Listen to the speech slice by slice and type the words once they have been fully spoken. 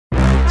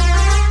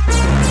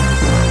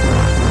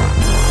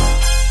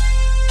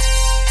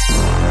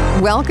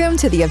Welcome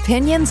to the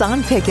Opinions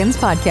on Pickens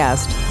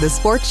podcast, the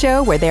sports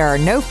show where there are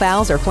no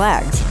fouls or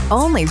flags,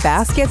 only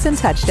baskets and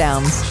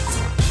touchdowns.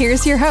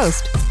 Here's your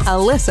host,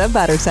 Alyssa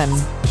Butterson.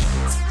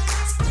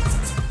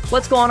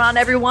 What's going on,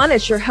 everyone?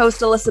 It's your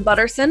host, Alyssa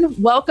Butterson.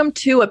 Welcome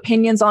to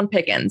Opinions on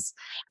Pickens.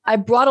 I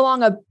brought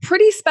along a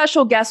pretty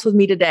special guest with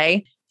me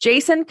today,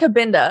 Jason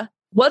Cabinda.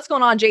 What's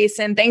going on,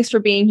 Jason? Thanks for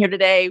being here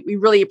today. We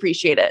really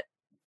appreciate it.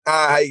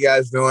 How you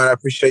guys doing? I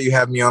appreciate you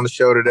having me on the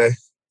show today.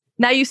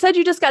 Now, you said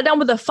you just got done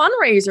with a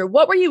fundraiser.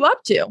 What were you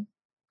up to?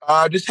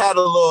 Just had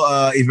a little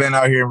event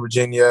out here in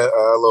Virginia,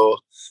 a little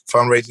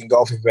fundraising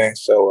golf event.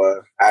 So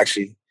I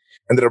actually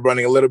ended up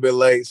running a little bit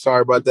late.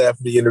 Sorry about that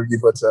for the interview,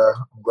 but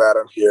I'm glad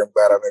I'm here. I'm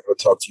glad I'm able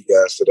to talk to you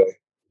guys today.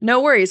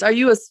 No worries. Are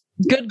you a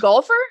good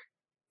golfer?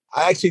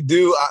 I actually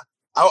do.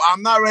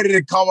 I'm not ready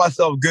to call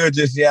myself good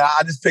just yet.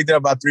 I just picked it up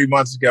about 3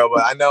 months ago,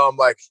 but I know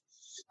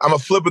I'm a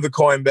flip of the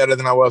coin better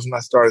than I was when I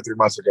started 3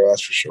 months ago.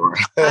 That's for sure.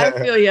 I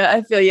feel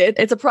you.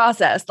 It's a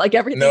process, like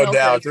everything no else.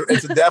 Doubt.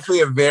 It's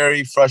definitely a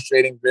very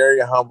frustrating,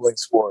 very humbling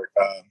sport.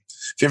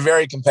 If you're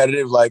very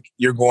competitive, like,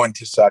 you're going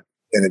to suck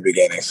in the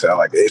beginning. So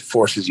it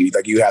forces you,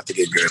 you have to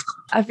get good.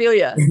 I feel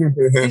you.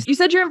 You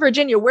said you're in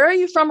Virginia. Where are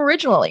you from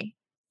originally?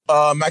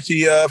 I'm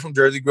actually from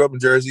Jersey. Grew up in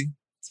Jersey,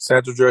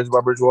 Central Jersey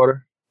by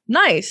Bridgewater.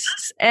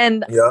 Nice.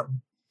 And yeah,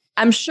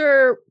 I'm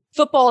sure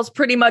football has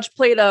pretty much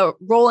played a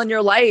role in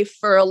your life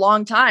for a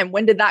long time.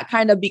 When did that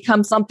kind of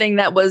become something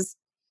that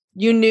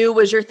you knew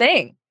was your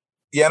thing?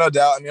 Yeah, no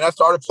doubt. I mean, I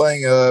started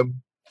playing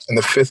in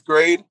the fifth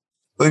grade. I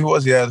believe it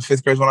was, the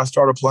fifth grade is when I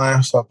started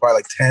playing. So I was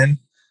probably 10. And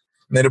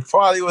then it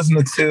probably wasn't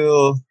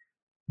until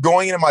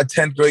going into my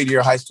 10th grade year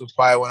of high school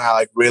probably when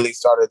I really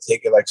started to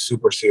take it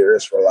super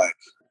serious, where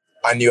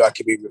I knew I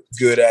could be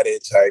good at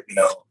it type,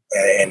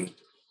 and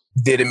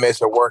didn't miss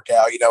a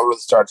workout, really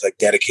started to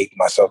dedicate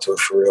myself to it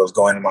for real. It was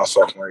going into my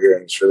sophomore year,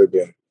 and it's really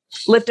been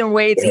lifting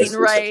weights, eating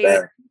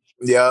right.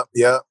 Yeah.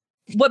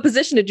 What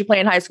position did you play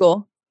in high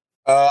school?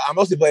 I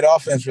mostly played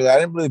offense for that. I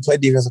didn't really play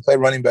defense. I played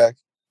running back.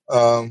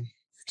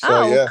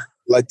 Yeah,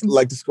 like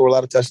to score a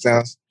lot of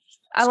touchdowns.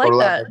 I like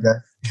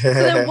that. So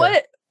then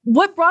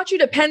what brought you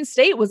to Penn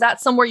State? Was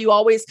that somewhere you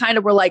always kind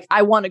of were like,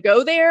 I want to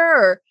go there,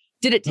 or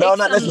did it take No,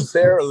 not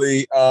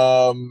necessarily.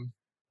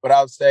 But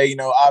I would say,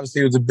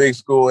 obviously it was a big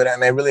school,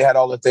 and they really had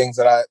all the things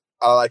that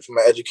I like from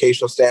an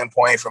educational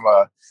standpoint, from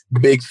a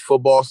big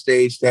football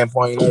stage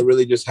standpoint. It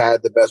really just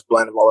had the best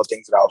blend of all the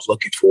things that I was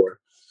looking for.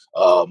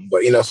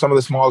 But, some of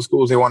the smaller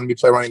schools, they wanted me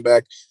to play running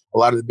back. A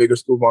lot of the bigger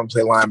schools wanted to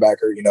play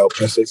linebacker.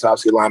 Penn State's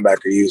obviously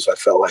linebacker use. So I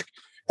felt like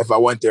if I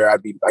went there,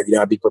 I'd be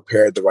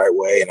prepared the right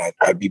way, and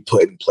I'd be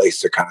put in place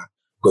to kind of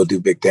go do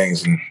big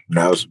things. And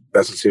that was the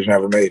best decision I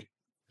ever made.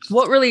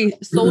 What really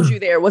sold you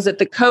there? Was it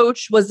the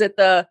coach? Was it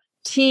the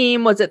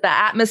team? Was it the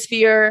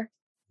atmosphere?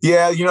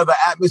 Yeah, the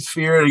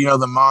atmosphere,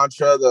 the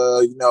mantra,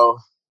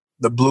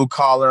 the blue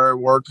collar,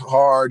 work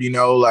hard,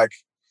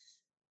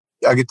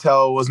 I could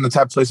tell it wasn't the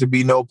type of place to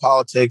be, no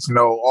politics,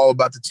 all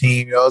about the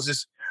team. It was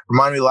just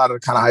reminded me a lot of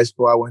the kind of high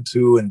school I went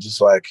to, and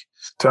just in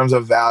terms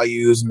of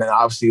values. And then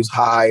obviously it was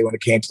high when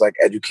it came to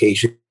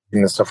education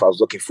and the stuff I was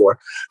looking for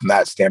from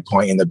that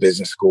standpoint in the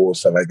business school,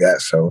 stuff like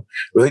that. So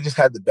really just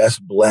had the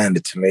best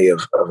blend to me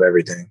of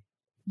everything.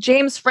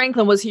 James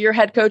Franklin, was he your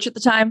head coach at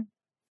the time?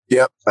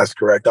 Yep, that's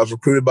correct. I was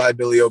recruited by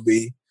Billy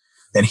O.B.,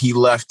 and he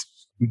left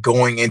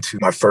going into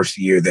my first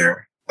year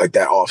there,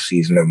 that off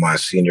season of my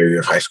senior year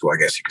of high school, I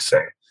guess you could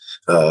say.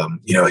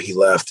 He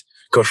left.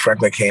 Coach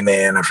Franklin came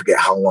in. I forget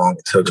how long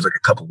it took. It was a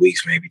couple of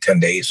weeks, maybe 10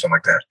 days, something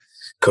like that.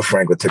 Coach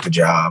Franklin took the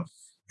job,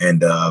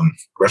 and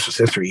rest was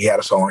history. He had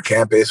us all on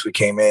campus. We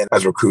came in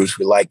as recruits.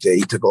 We liked it.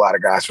 He took a lot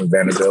of guys from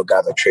Vanderbilt,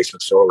 guys like Trace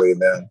McSorley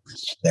and them.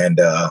 And,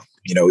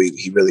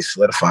 he really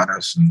solidified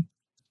us, and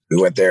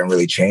we went there and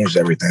really changed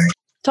everything.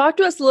 Talk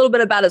to us a little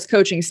bit about his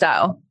coaching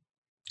style.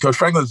 Coach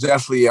Franklin's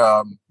definitely,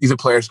 he's a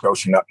player's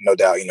coach, no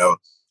doubt.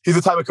 He's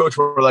the type of coach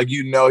where,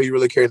 he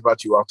really cares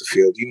about you off the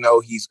field.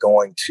 He's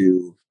going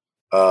to,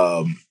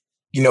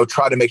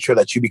 try to make sure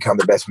that you become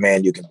the best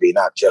man you can be,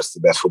 not just the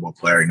best football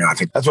player. I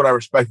think that's what I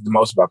respected the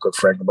most about Coach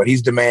Franklin. But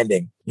he's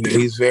demanding.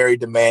 He's very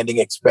demanding,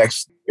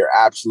 expects your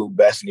absolute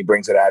best, and he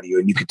brings it out of you.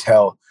 And you could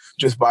tell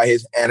just by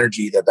his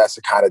energy that that's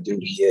the kind of dude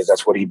he is.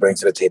 That's what he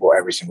brings to the table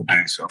every single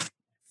day. So,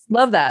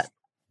 love that.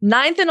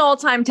 9th in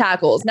all-time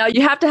tackles. Now,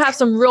 you have to have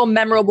some real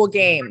memorable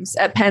games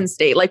at Penn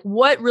State.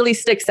 What really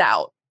sticks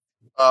out?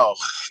 Oh,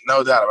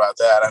 no doubt about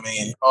that. I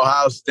mean,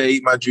 Ohio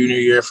State, my junior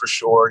year for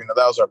sure.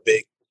 That was our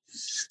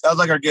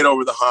get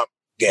over the hump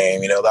game.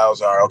 That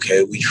was our,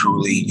 okay, we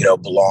truly,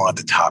 belong at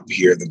the top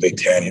here in the Big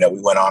Ten.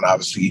 We went on,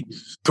 obviously,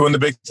 to win the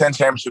Big Ten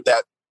championship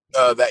that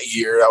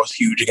year. That was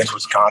huge against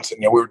Wisconsin.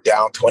 We were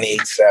down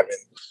 28-7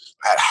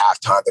 at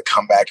halftime to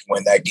come back and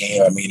win that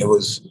game. I mean,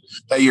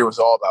 that year was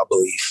all about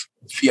belief.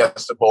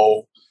 Fiesta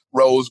Bowl,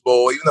 Rose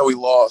Bowl, even though we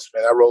lost,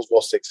 man, that Rose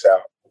Bowl sticks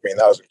out. I mean,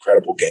 that was an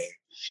incredible game.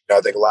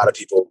 I think a lot of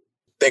people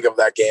think of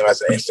that game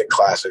as an instant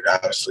classic,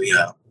 obviously.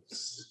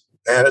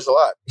 Man, it's a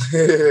lot.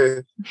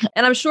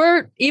 And I'm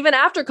sure even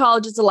after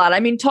college, it's a lot. I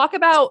mean, talk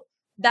about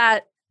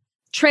that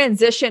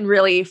transition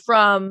really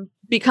from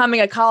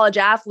becoming a college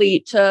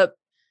athlete to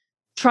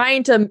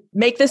trying to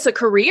make this a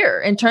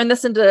career and turn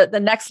this into the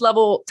next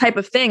level type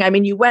of thing? I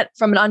mean, you went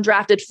from an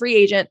undrafted free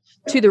agent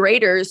to the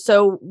Raiders.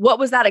 So what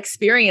was that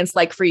experience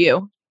like for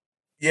you?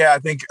 Yeah, I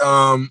think,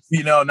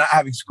 not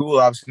having school,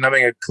 obviously not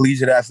being a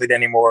collegiate athlete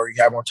anymore,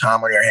 you have more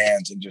time on your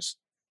hands and just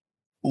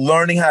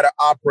learning how to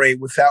operate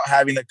without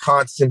having the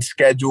constant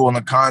schedule and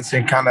the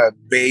constant kind of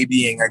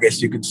babying, I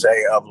guess you could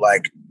say, of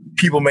like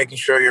people making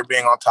sure you're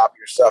being on top of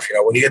your stuff.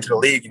 When you get to the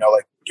league,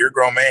 like you're a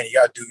grown man, you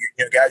got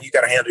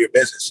to handle your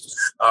business.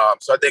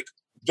 So I think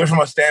just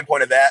from a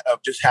standpoint of that,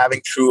 of just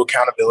having true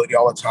accountability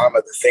all the time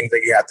of the things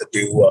that you have to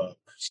do,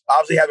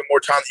 obviously having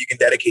more time that you can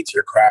dedicate to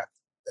your craft,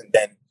 and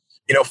then,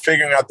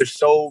 figuring out there's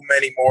so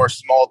many more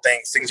small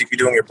things you can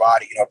do in your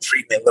body,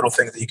 treatment, little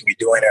things that you can be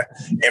doing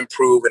to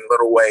improve in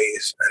little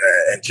ways,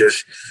 and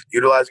just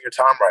utilizing your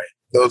time right.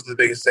 Those are the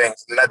biggest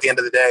things. And at the end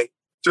of the day,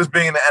 just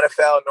being in the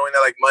NFL and knowing that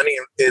like money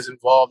is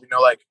involved,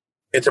 like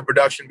it's a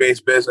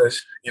production-based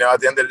business. At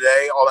the end of the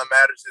day, all that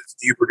matters is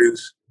do you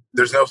produce.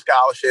 There's no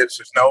scholarships.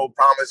 There's no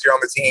promise you're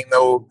on the team.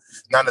 No,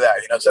 none of that.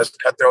 It's as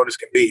cutthroat as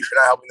can be. If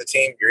you're not helping the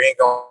team, you ain't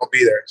going to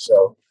be there.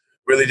 So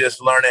really just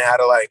learning how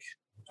to like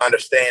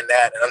understand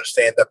that and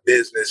understand the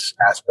business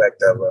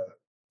aspect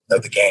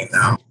of the game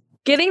now.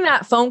 Getting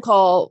that phone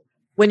call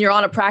when you're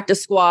on a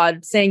practice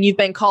squad saying you've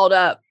been called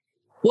up,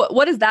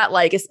 what is that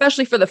like,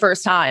 especially for the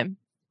first time?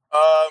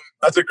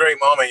 That's a great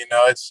moment.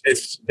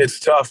 It's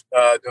tough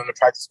doing the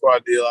practice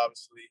squad deal,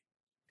 obviously,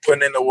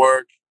 putting in the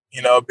work,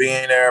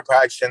 being there,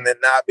 practicing, and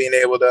not being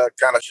able to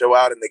kind of show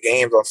out in the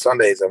games on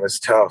Sundays. It's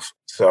tough.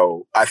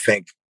 So I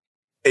think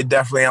it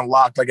definitely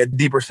unlocked like a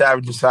deeper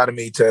savage inside of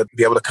me to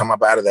be able to come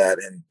up out of that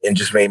and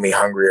just made me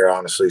hungrier,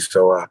 honestly.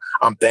 So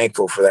I'm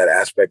thankful for that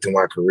aspect in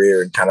my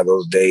career and kind of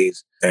those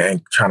days and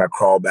trying to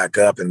crawl back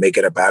up and make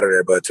it up out of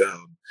there. But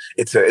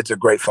it's a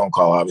great phone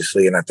call,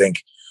 obviously. And I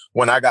think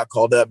when I got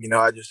called up,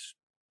 I just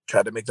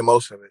tried to make the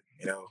most of it,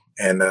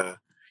 and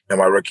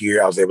my rookie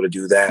year, I was able to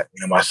do that.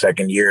 My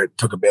second year, it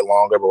took a bit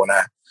longer, but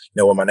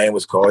when my name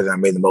was called, I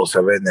made the most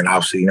of it. And then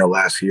obviously,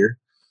 last year,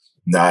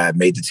 I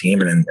made the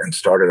team and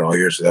started all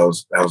year. So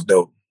that was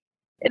dope.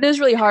 It is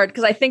really hard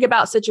because I think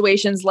about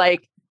situations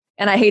like,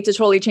 and I hate to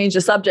totally change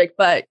the subject,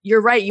 but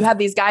you're right. You have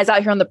these guys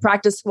out here on the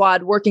practice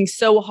squad working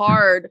so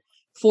hard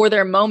for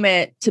their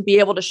moment to be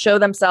able to show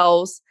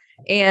themselves.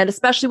 And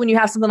especially when you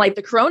have something like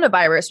the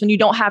coronavirus, when you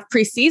don't have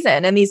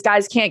preseason and these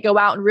guys can't go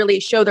out and really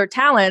show their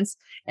talents.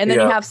 And then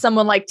you have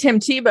someone like Tim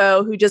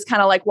Tebow who just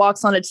kind of like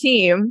walks on a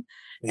team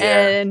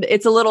and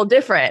it's a little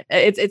different.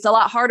 It's a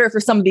lot harder for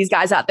some of these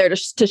guys out there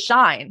to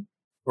shine.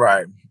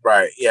 Right.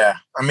 Yeah.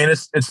 I mean,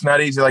 it's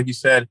not easy, like you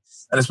said,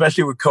 and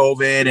especially with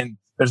COVID and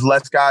there's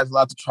less guys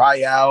allowed to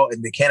try out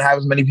and they can't have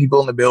as many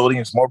people in the building.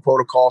 It's more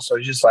protocol. So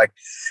it's just like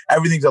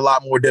everything's a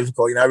lot more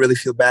difficult. I really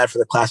feel bad for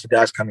the class of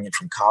guys coming in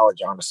from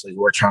college, honestly.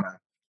 We're trying to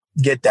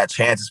get that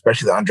chance,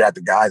 especially the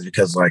undrafted guys,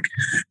 because like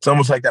it's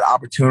almost like that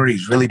opportunity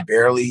is really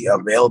barely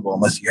available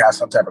unless you have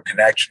some type of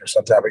connection or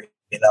some type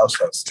of,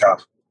 so it's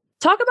tough.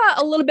 Talk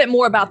about a little bit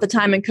more about the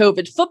time in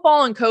COVID,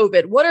 football and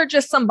COVID. What are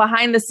just some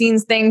behind the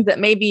scenes things that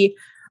maybe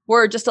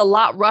were just a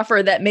lot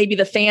rougher that maybe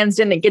the fans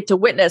didn't get to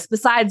witness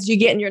besides you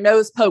getting your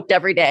nose poked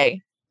every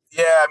day?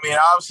 Yeah, I mean,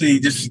 obviously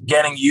just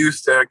getting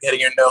used to getting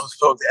your nose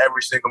poked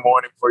every single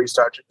morning before you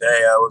start your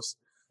day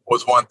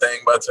was one thing.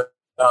 But,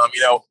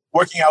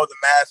 working out with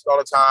a mask all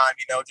the time,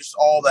 just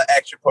all the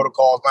extra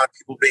protocols, a lot of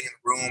people being in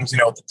the rooms,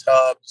 the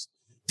tubs,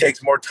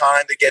 takes more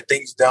time to get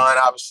things done.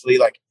 Obviously,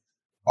 like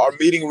our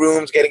meeting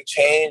rooms getting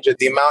changed,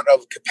 the amount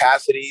of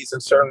capacities in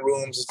certain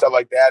rooms and stuff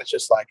like that. It's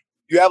just like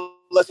you have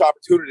less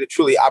opportunity to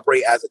truly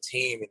operate as a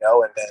team,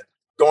 and then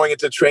going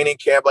into training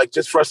camp, like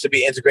just for us to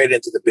be integrated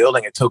into the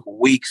building, it took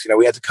weeks.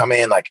 We had to come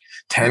in like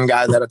 10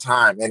 guys at a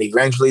time. Then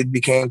eventually it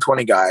became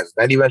 20 guys,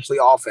 then eventually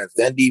offense,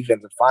 then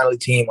defense, and finally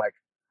team. Like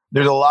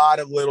there's a lot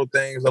of little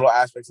things, little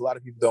aspects. A lot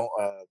of people don't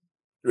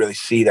really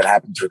see that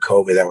happened through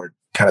COVID that were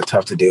kind of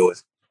tough to deal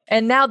with.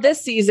 And now this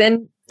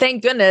season,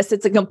 thank goodness,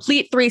 it's a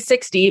complete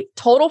 360,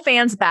 total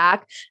fans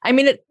back. I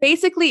mean, it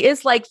basically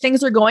is like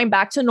things are going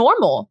back to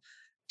normal.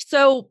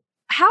 So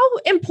how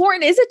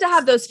important is it to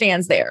have those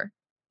fans there?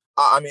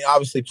 I mean,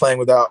 obviously playing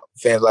without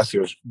fans last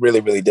year was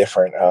really, really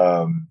different.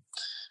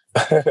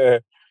 I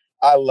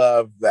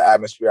love the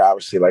atmosphere,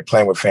 obviously, like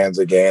playing with fans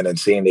again and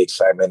seeing the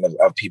excitement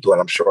of people. And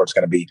I'm sure it's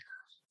going to be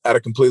at a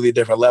completely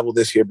different level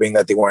this year, being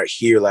that they weren't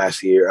here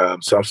last year.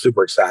 So I'm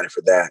super excited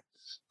for that.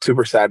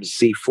 Super excited to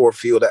see Ford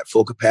Field at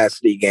full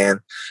capacity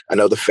again. I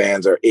know the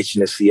fans are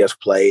itching to see us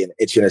play and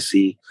itching to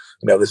see,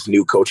 this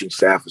new coaching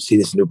staff and see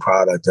this new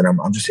product. And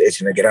I'm just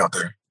itching to get out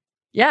there.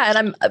 Yeah.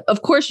 And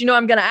of course,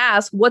 I'm going to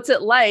ask, what's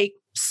it like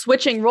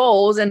switching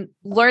roles and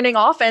learning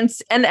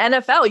offense in the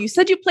NFL? You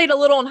said you played a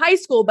little in high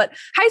school, but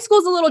high school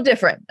is a little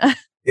different.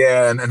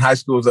 Yeah. And high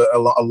school was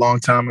a long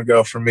time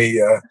ago for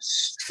me. I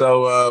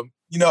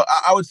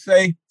would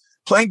say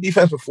playing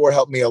defense before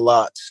helped me a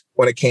lot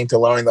when it came to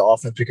learning the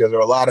offense, because there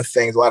were a lot of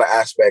things, a lot of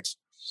aspects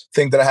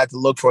things that I had to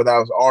look for that I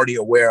was already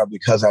aware of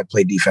because I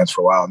played defense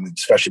for a while, and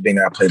especially being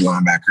that I played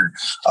linebacker.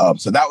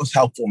 So that was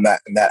helpful in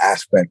that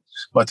aspect.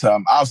 But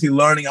obviously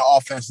learning an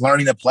offense,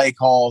 learning the play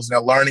calls,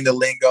 learning the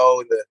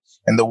lingo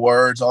and the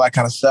words, all that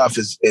kind of stuff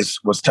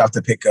was tough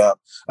to pick up.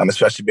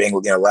 Especially being,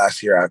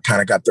 last year I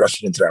kind of got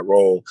thrusted into that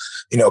role,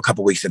 a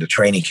couple weeks into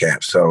training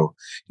camp. So,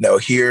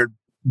 here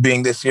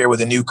being this year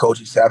with a new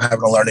coaching staff,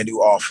 having to learn a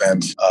new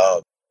offense,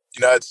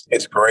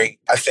 it's great.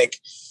 I think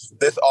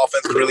this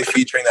offense is really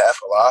featuring the F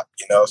a lot,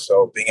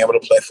 so being able to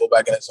play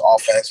fullback in this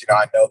offense,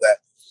 I know that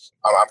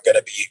I'm going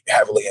to be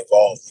heavily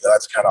involved.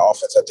 That's the kind of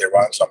offense that they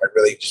run. So I'm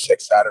really just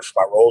excited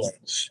for my role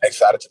and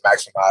excited to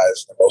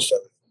maximize the most of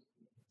it.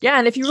 Yeah.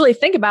 And if you really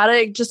think about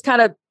it, it just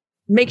kind of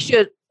makes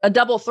you a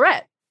double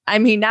threat. I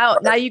mean, now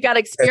you got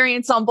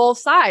experience on both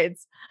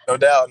sides. No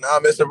doubt. Now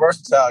I'm Mr.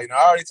 Versatile.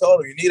 I already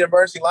told him, you need a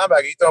emergency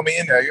linebacker. You throw me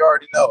in there. You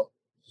already know.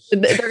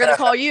 They're going to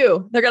call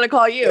you. They're going to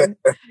call you.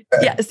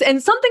 Yes.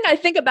 And something I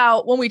think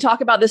about when we talk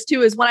about this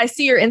too is when I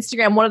see your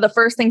Instagram, one of the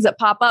first things that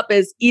pop up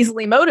is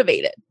easily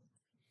motivated.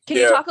 Can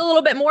you talk a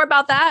little bit more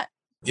about that?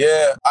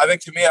 Yeah. I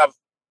think to me, I've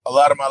a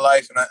lot of my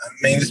life, and I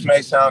mean, this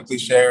may sound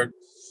cliche,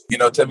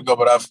 typical,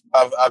 but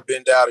I've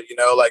been doubted,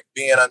 like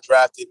being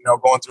undrafted,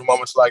 going through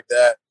moments like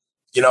that,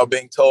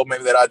 being told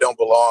maybe that I don't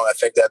belong. I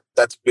think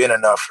that's been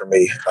enough for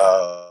me.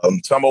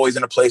 So I'm always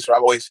in a place where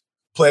I've always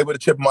played with a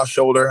chip on my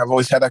shoulder. I've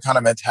always had that kind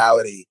of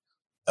mentality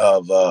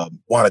of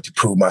wanted to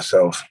prove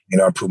myself,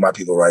 prove my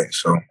people right.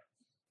 So,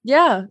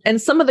 yeah.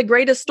 And some of the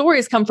greatest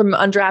stories come from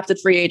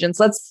undrafted free agents.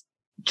 Let's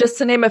just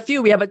to name a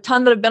few. We have a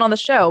ton that have been on the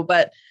show,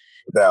 but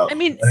I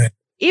mean,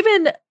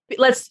 even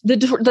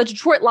the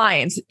Detroit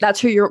Lions,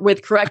 that's who you're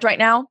with, correct, right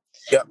now?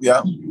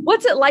 Yeah.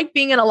 What's it like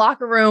being in a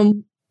locker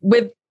room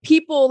with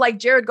people like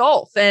Jared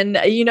Goff and,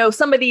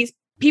 some of these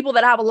people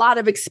that have a lot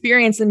of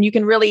experience and you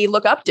can really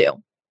look up to?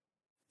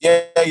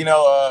 Yeah,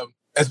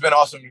 it's been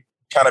awesome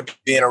kind of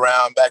being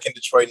around back in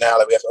Detroit now.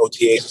 Like we have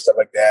OTAs and stuff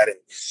like that, and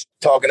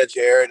talking to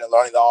Jared and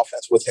learning the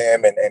offense with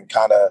him and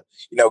kind of,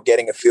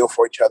 getting a feel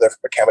for each other from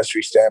a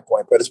chemistry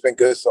standpoint. But it's been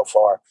good so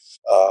far.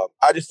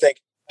 I just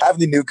think having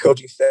the new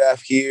coaching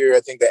staff here,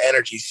 I think the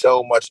energy is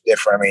so much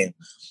different. I mean,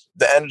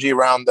 the energy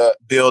around the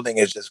building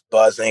is just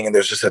buzzing and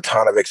there's just a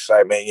ton of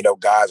excitement.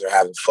 Guys are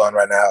having fun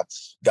right now.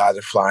 Guys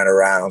are flying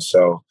around.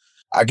 So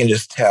I can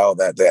just tell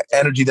that the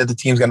energy that the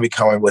team's going to be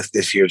coming with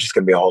this year is just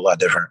going to be a whole lot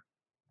different.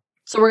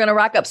 So we're going to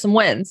rack up some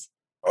wins.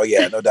 Oh,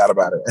 yeah, no doubt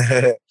about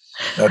it.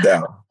 No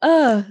doubt.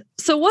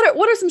 So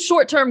what are some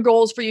short-term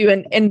goals for you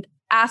and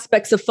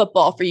aspects of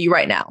football for you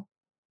right now?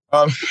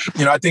 I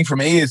think for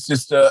me, it's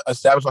just to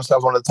establish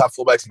myself one of the top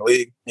fullbacks in the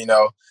league.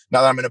 Now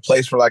that I'm in a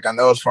place where I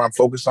know it's where I'm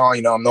focused on, I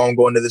know I'm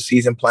going into the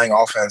season playing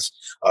offense.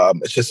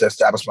 It's just to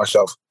establish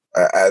myself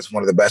as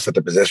one of the best at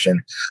the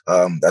position.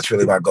 That's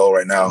really my goal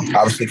right now.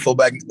 Obviously,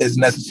 fullback isn't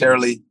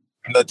necessarily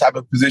the type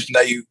of position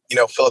that you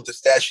fill up the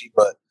stat sheet,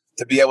 but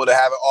to be able to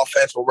have an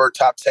offense where we're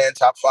top 10,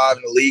 top 5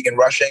 in the league and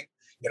rushing,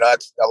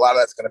 that's a lot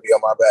of that's going to be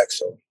on my back.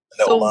 So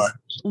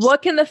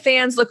what can the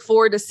fans look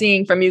forward to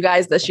seeing from you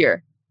guys this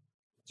year?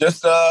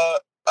 Just a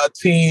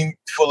team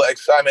full of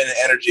excitement and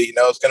energy.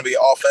 It's going to be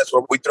offense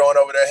where we're throwing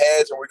over their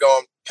heads and we're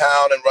going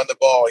pound and run the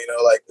ball.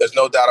 There's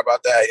no doubt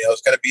about that.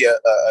 It's going to be an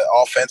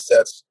offense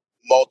that's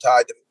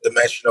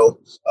multi-dimensional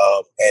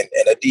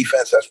and a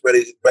defense that's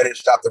ready to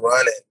stop the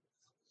run and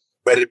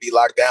ready to be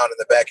locked down in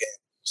the back end.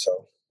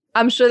 So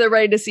I'm sure they're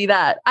ready to see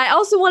that. I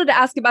also wanted to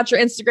ask about your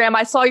Instagram.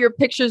 I saw your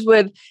pictures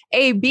with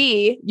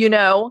AB,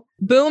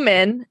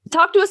 Boomin.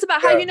 Talk to us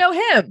about how you know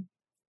him.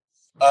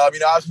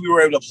 Obviously we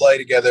were able to play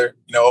together,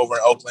 over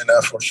in Oakland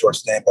for a short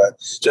stint, but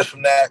just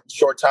from that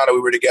short time that we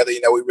were together,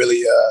 we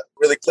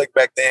really clicked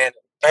back then.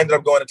 I ended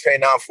up going to train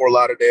now in Fort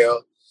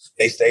Lauderdale.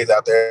 He stays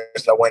out there,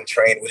 so I went and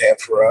trained with him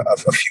for a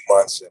few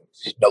months and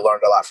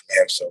learned a lot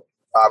from him. So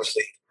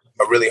obviously,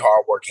 a really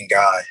hardworking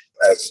guy,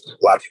 as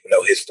a lot of people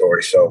know his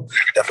story. So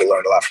definitely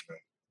learned a lot from him.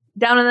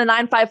 Down in the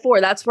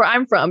 954, that's where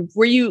I'm from.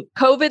 Were you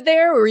COVID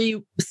there, or were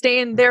you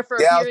staying there for a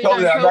period? Yeah, I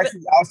was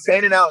COVID. I was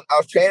training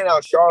out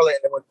in Charlotte, and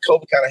then when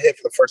COVID kind of hit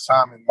for the first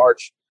time in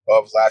March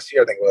of last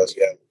year, I think it was,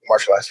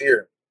 March of last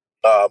year,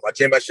 my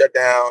gym got shut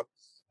down.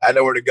 I had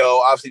nowhere to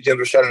go. Obviously, gyms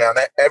were shutting down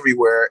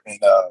everywhere, and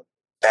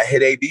I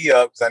hit AD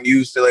up because I knew he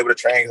was still able to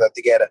train because I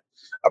think he had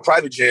a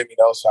private gym,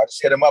 so I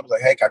just hit him up. I was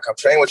like, hey, can I come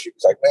train with you?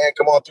 He's like, man,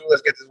 come on through.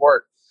 Let's get this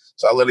work.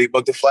 So I literally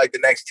booked a flight the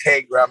next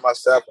day, grabbed my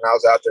stuff, and I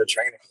was out there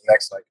training for the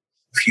next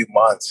few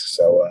months.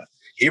 So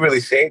he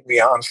really saved me,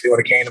 honestly, when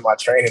it came to my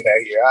training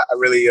that year. I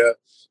really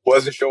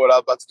wasn't sure what I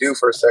was about to do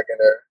for a second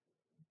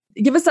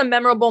there. Give us a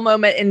memorable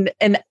moment in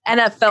an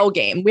NFL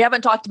game. We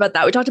haven't talked about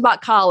that. We talked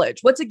about college.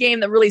 What's a game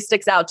that really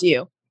sticks out to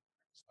you?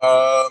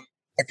 A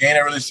game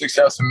that really sticks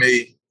out to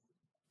me.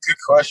 Good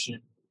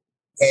question.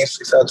 Game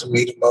sticks out to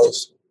me the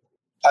most.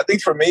 I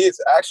think for me, it's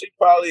actually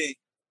probably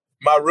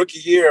my rookie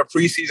year, a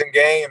preseason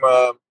game.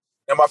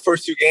 My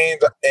first 2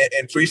 games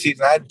in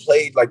preseason, I hadn't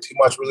played too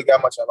much, really got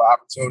much of an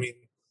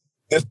opportunity.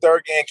 This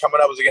third game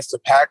coming up was against the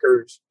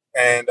Packers,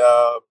 and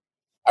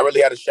I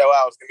really had to show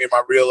out. It was going to be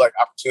my real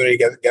opportunity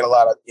to get a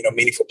lot of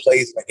meaningful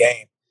plays in the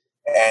game.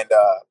 And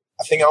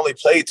I think I only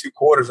played 2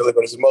 quarters really,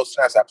 but it's the most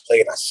snaps I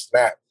played. I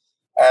snapped.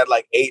 I had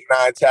like 8,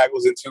 9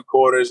 tackles in 2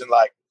 quarters. And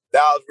like, that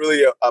was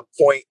really a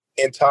point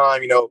in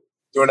time,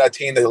 during that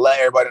team to let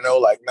everybody know,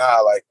 like,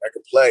 nah, like I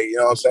could play, you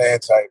know what I'm saying?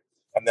 Type.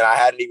 And then I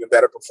had an even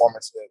better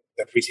performance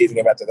the preseason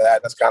game after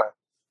that. That's kind of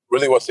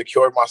really what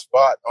secured my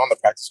spot on the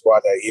practice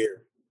squad that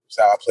year. That's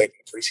how I played in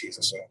the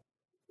preseason. So.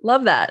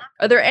 Love that.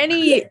 Are there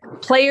any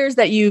players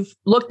that you've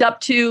looked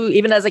up to,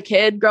 even as a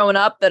kid growing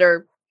up, that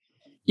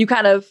you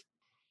kind of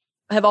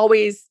have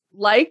always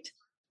liked?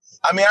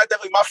 I mean,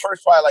 my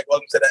first probably like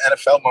welcome to the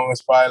NFL moment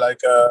was probably like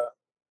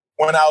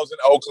when I was in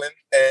Oakland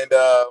and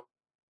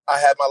I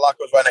had my locker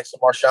was right next to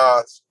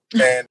Marshawn's,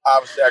 and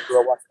obviously I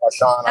grew up watching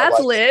Marshawn. That's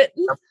lit.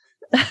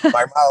 Like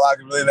my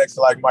locker really next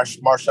to like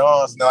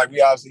Marshawn's, and then, like we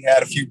obviously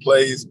had a few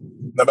plays.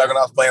 Back when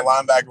I was playing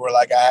linebacker, where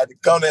like I had to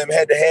come to him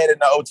head to head in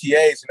the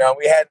OTAs.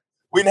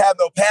 We didn't have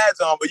no pads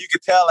on, but you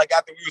could tell like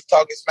after we was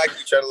talking smack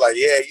to each other, like,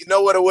 yeah, you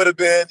know what it would have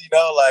been,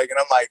 like, and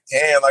I'm like,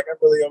 damn, like I'm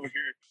really over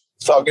here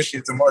talking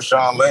shit to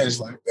Marshawn Lynch,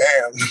 like,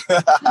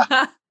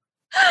 damn.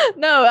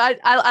 No,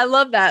 I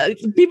love that.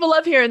 People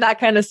love hearing that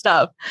kind of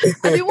stuff.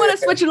 I do want to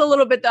switch it a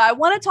little bit though. I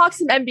want to talk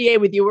some NBA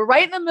with you. We're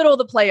right in the middle of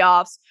the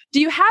playoffs. Do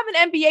you have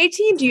an NBA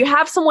team? Do you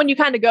have someone you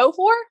kind of go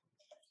for?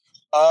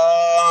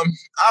 I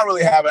don't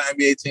really have an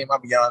NBA team, I'll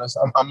be honest.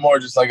 I'm more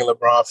just like a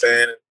LeBron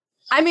fan.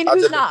 I mean,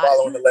 who's not?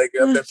 I've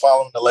been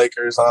following the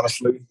Lakers,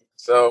 honestly.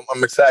 So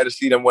I'm excited to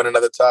see them win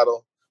another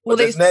title. Well,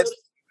 you're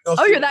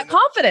that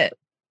confident.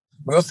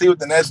 We're going to see what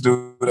the Nets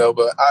do, though.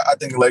 But I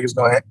think the Lakers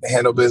going to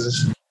handle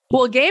business.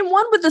 Well, game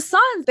 1 with the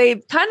Suns, they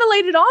kind of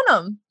laid it on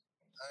them.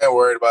 I ain't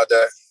worried about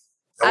that.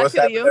 And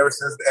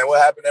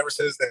what happened ever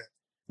since then?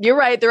 You're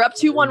right. They're up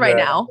 2-1 right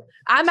now.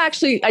 I'm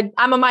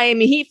a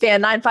Miami Heat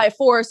fan,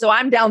 954, so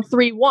I'm down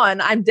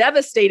 3-1. I'm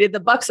devastated. The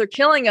Bucks are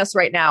killing us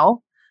right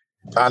now.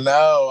 I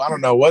know. I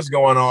don't know what's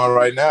going on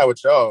right now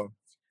with y'all.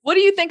 What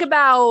do you think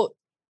about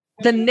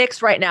the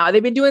Knicks right now?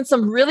 They've been doing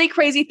some really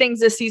crazy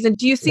things this season.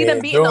 Do you see them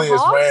beating the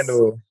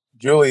Hawks?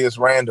 Julius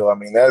Randle. I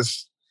mean,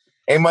 that's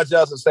ain't much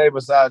else to say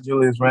besides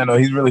Julius Randle.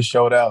 He's really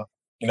showed out.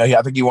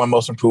 I think he won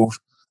Most Improved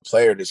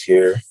Player this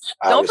year.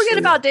 Don't forget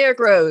about Derrick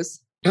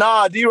Rose.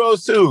 Nah,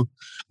 D-Rose too.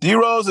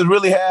 D-Rose has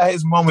really had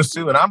his moments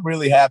too, and I'm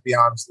really happy,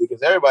 honestly,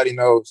 because everybody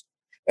knows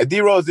if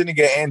D-Rose didn't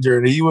get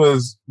injured, he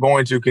was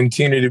going to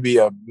continue to be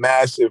a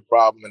massive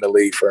problem in the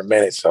league for a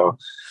minute. So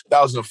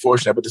that was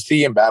unfortunate. But to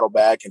see him battle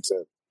back and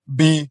to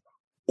be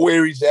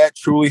where he's at,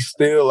 truly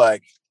still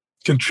like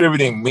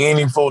contributing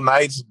meaningful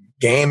nights,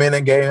 game in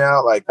and game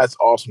out, like that's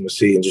awesome to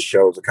see and just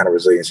shows the kind of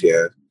resilience he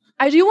has.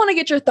 I do want to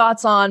get your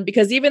thoughts on,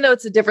 because even though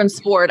it's a different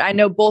sport, I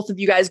know both of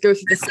you guys go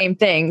through the same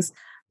things.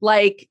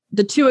 Like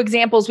the 2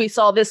 examples we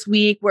saw this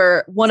week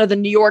where one of the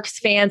New York's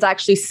fans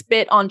actually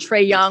spit on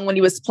Trae Young when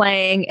he was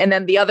playing. And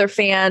then the other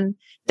fan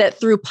that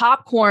threw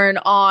popcorn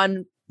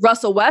on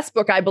Russell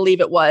Westbrook, I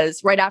believe it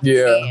was, right after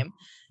the game.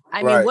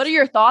 I mean, what are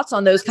your thoughts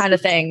on those kind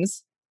of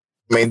things?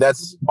 I mean,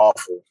 that's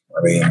awful.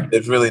 I mean,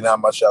 there's really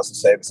not much else to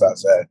say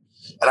besides that.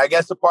 And I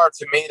guess the part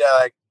to me that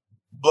like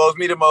blows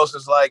me the most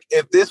is like,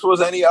 if this was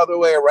any other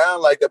way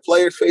around, like the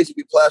player's face would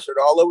be plastered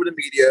all over the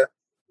media.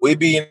 We'd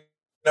be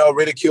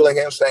ridiculing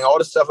him, saying all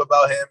this stuff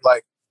about him.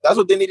 Like, that's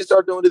what they need to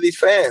start doing to these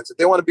fans. If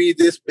they want to be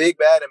this big,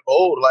 bad, and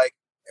bold, like,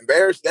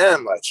 embarrass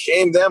them, like,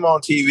 shame them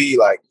on TV.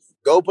 Like,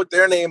 go put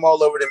their name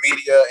all over the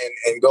media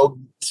and go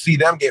see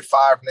them get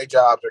fired from their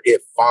jobs or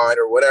get fined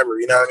or whatever.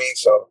 You know what I mean?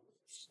 So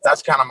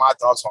that's kind of my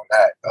thoughts on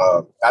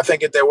that. I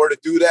think if they were to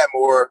do that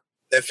more,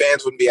 then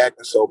fans wouldn't be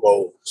acting so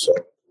bold. So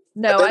at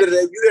the end of the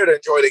day, you're there to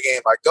enjoy the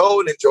game. Like,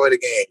 go and enjoy the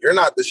game. You're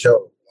not the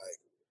show. Like,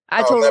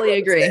 I totally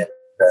agree.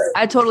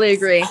 I totally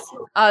agree.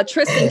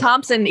 Tristan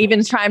Thompson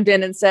even chimed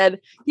in and said,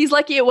 he's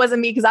lucky it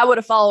wasn't me because I would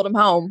have followed him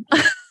home.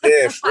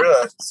 Yeah, for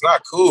real. It's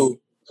not cool.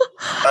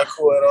 Not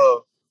cool at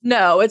all.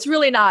 No, it's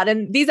really not.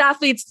 And these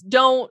athletes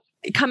don't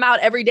come out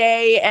every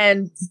day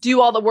and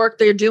do all the work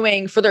they're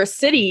doing for their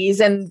cities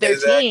and their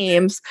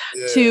teams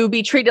to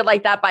be treated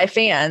like that by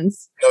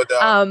fans. No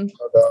doubt. No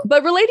doubt.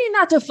 But relating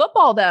that to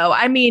football, though,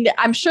 I mean,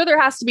 I'm sure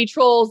there has to be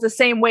trolls the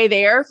same way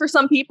there for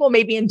some people,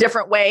 maybe in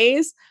different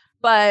ways.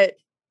 But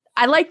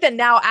I like that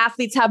now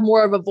athletes have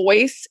more of a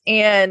voice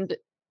and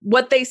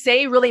what they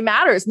say really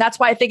matters. And that's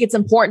why I think it's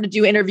important to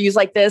do interviews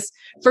like this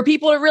for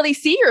people to really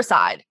see your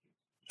side.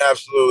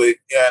 Absolutely.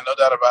 Yeah, no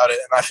doubt about it.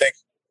 And I think,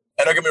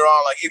 and don't get me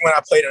wrong, like even when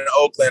I played in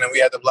Oakland and we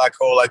had the Black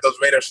Hole, like those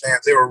Raiders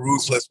fans, they were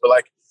ruthless. But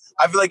like,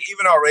 I feel like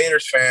even our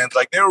Raiders fans,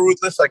 like they were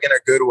ruthless, like in a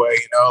good way,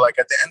 like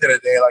at the end of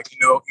the day, like, you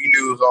knew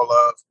it was all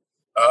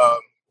love.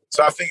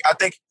 So I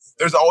think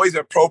there's always an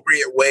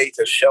appropriate way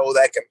to show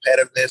that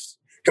competitiveness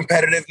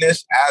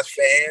as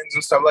fans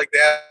and stuff like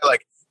that,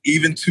 like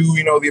even to,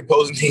 the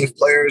opposing team's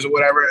players or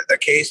whatever the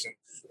case. And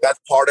that's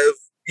part of,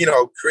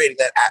 creating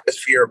that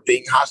atmosphere of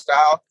being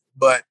hostile,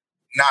 but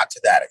not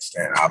to that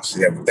extent,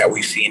 obviously, that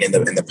we've seen in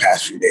the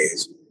past few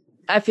days.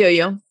 I feel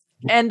you.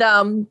 And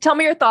tell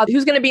me your thoughts.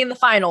 Who's going to be in the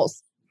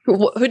finals?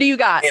 Who do you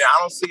got? I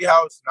don't see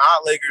how it's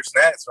not Lakers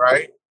Nets,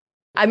 right?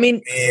 I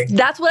mean,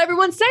 that's what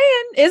everyone's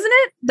saying, isn't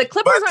it? The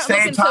Clippers aren't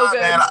looking so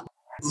good. Man,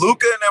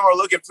 Luka and them are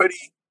looking pretty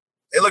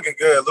They're looking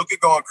good. Luka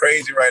going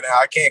crazy right now.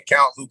 I can't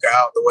count Luka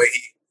out the way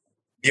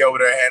he over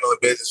there handling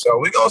business. So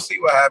we're going to see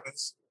what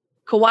happens.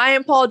 Kawhi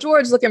and Paul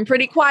George looking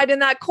pretty quiet in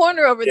that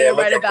corner over there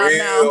right about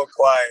now. Real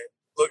quiet.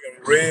 Looking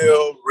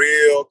real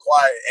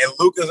quiet. And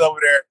Luka's over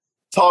there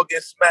talking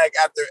smack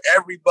after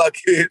every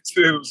bucket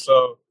too.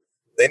 So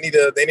they need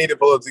to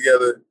pull it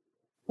together.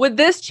 Would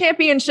this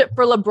championship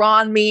for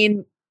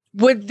LeBron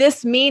would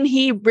this mean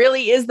he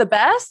really is the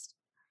best?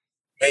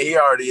 Man, he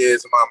already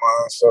is in my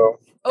mind. So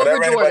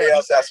over Jordan.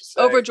 Else has to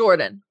say, over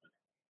Jordan.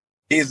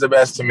 He's the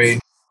best to me.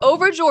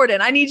 Over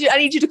Jordan. I need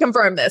you to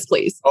confirm this,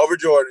 please. Over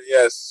Jordan,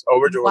 yes.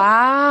 Over Jordan.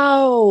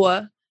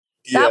 Wow.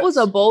 That was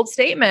a bold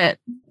statement.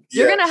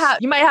 Yes.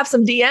 You might have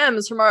some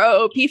DMs from our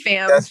OOP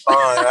fam. That's fine.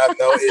 I have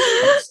no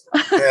issues.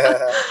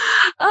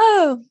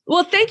 Oh,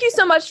 well, thank you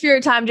so much for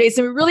your time,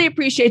 Jason. We really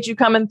appreciate you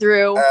coming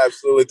through.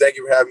 Absolutely. Thank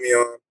you for having me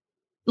on.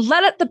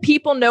 Let the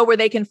people know where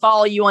they can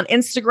follow you on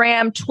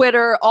Instagram,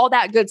 Twitter, all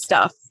that good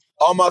stuff.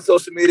 All my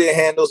social media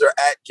handles are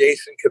at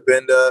Jason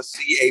Kabinda,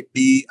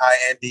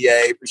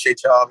 Cabinda.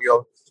 Appreciate y'all. If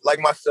you like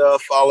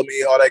myself, follow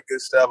me, all that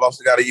good stuff.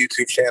 Also got a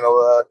YouTube channel.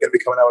 Going to be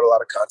coming out with a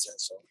lot of content.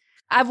 So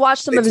I've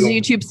watched some of his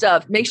YouTube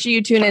stuff. Make sure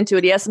you tune into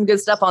it. He has some good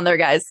stuff on there,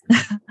 guys.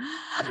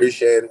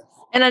 Appreciate it.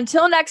 And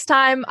until next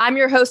time, I'm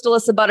your host,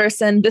 Alyssa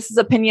Butterson. This is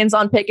Opinions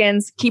on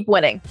Pickens. Keep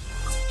winning.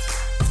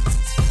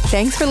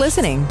 Thanks for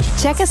listening.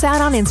 Check us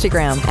out on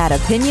Instagram at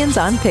Opinions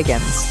on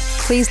Pickens.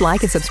 Please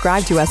like and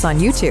subscribe to us on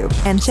YouTube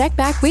and check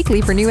back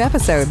weekly for new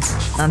episodes.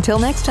 Until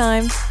next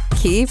time,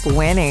 keep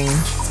winning.